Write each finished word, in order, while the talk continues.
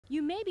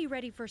You may be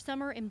ready for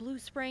summer in Blue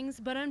Springs,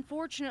 but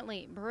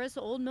unfortunately, Burris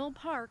Old Mill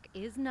Park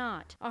is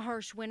not. A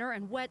harsh winter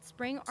and wet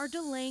spring are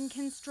delaying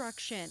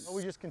construction. Well,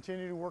 we just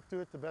continue to work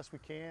through it the best we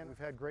can. We've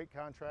had great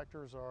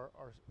contractors, our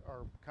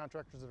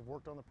contractors that have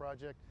worked on the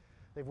project.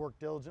 They've worked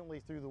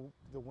diligently through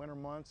the winter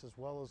months as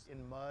well as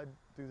in mud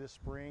through this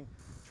spring,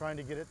 trying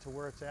to get it to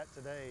where it's at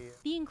today.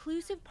 The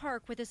inclusive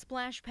park with a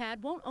splash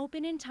pad won't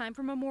open in time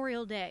for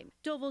Memorial Day.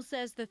 Doval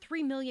says the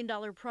 $3 million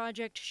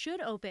project should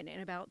open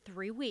in about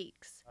 3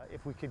 weeks.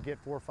 If we could get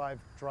 4 or 5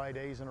 dry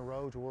days in a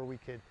row to where we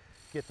could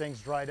get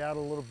things dried out a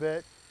little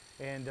bit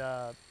and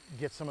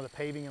get some of the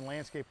paving and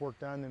landscape work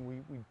done, then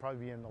we'd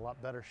probably be in a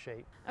lot better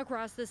shape.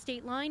 Across the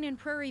state line in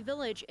Prairie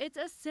Village, it's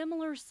a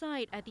similar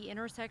site at the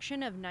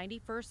intersection of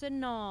 91st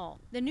and Knoll.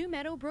 The new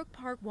Meadowbrook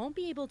Park won't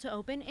be able to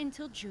open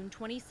until June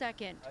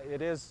 22nd.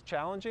 It is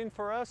challenging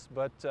for us,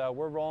 but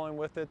we're rolling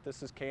with it.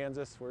 This is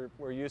Kansas.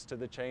 We're used to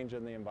the change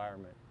in the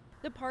environment.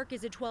 The park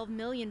is a $12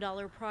 million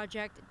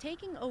project,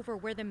 taking over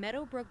where the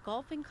Meadowbrook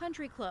Golf and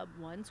Country Club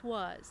once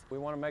was. We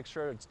want to make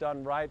sure it's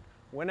done right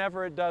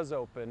whenever it does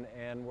open,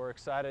 and we're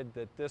excited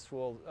that this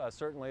will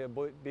certainly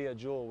be a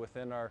jewel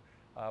within our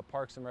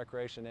Parks and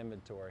Recreation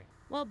inventory.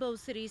 While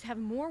both cities have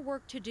more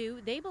work to do,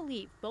 they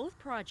believe both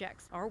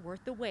projects are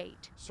worth the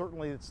wait.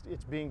 Certainly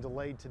it's being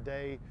delayed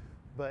today,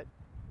 but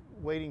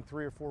waiting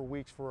 3 or 4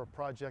 weeks for a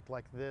project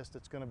like this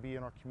that's going to be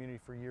in our community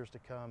for years to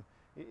come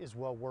is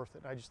well worth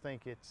it. I just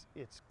think it's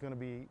going to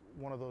be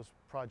one of those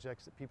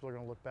projects that people are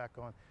going to look back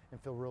on and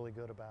feel really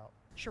good about.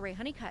 Sheree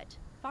Honeycutt,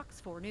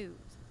 Fox 4 News.